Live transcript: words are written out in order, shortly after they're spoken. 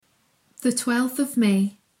The 12th of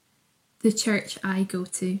May, the church I go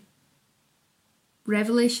to.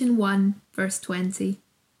 Revelation 1, verse 20.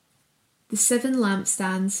 The 7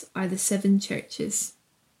 lampstands are the 7 churches.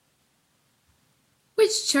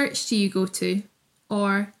 Which church do you go to?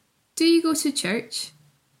 Or, do you go to church?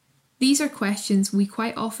 These are questions we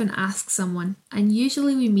quite often ask someone, and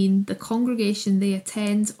usually we mean the congregation they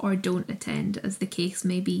attend or don't attend, as the case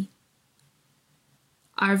may be.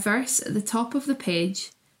 Our verse at the top of the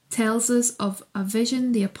page tells us of a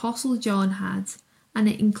vision the Apostle John had, and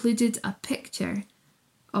it included a picture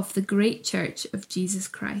of the great church of Jesus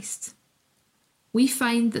Christ. We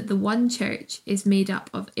find that the one church is made up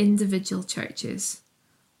of individual churches,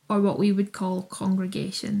 or what we would call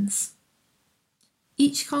congregations.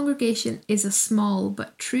 Each congregation is a small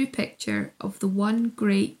but true picture of the one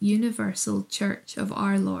great universal church of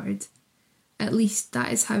our Lord. At least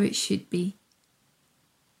that is how it should be.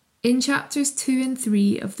 In chapters 2 and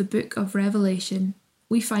 3 of the book of Revelation,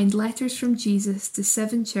 we find letters from Jesus to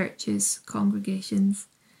 7 churches, congregations,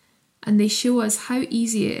 and they show us how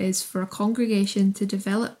easy it is for a congregation to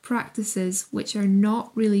develop practices which are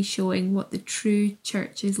not really showing what the true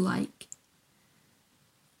church is like.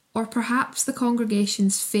 Or perhaps the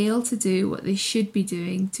congregations fail to do what they should be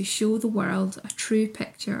doing to show the world a true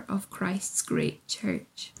picture of Christ's great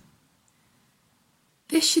church.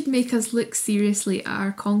 This should make us look seriously at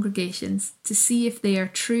our congregations to see if they are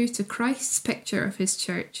true to Christ's picture of his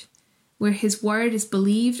church, where his word is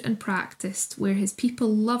believed and practiced, where his people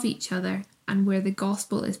love each other, and where the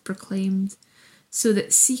gospel is proclaimed, so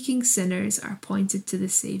that seeking sinners are pointed to the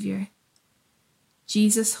Saviour.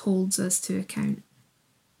 Jesus holds us to account.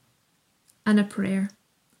 And a prayer.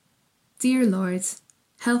 Dear Lord,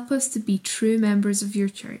 help us to be true members of your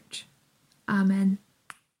church. Amen.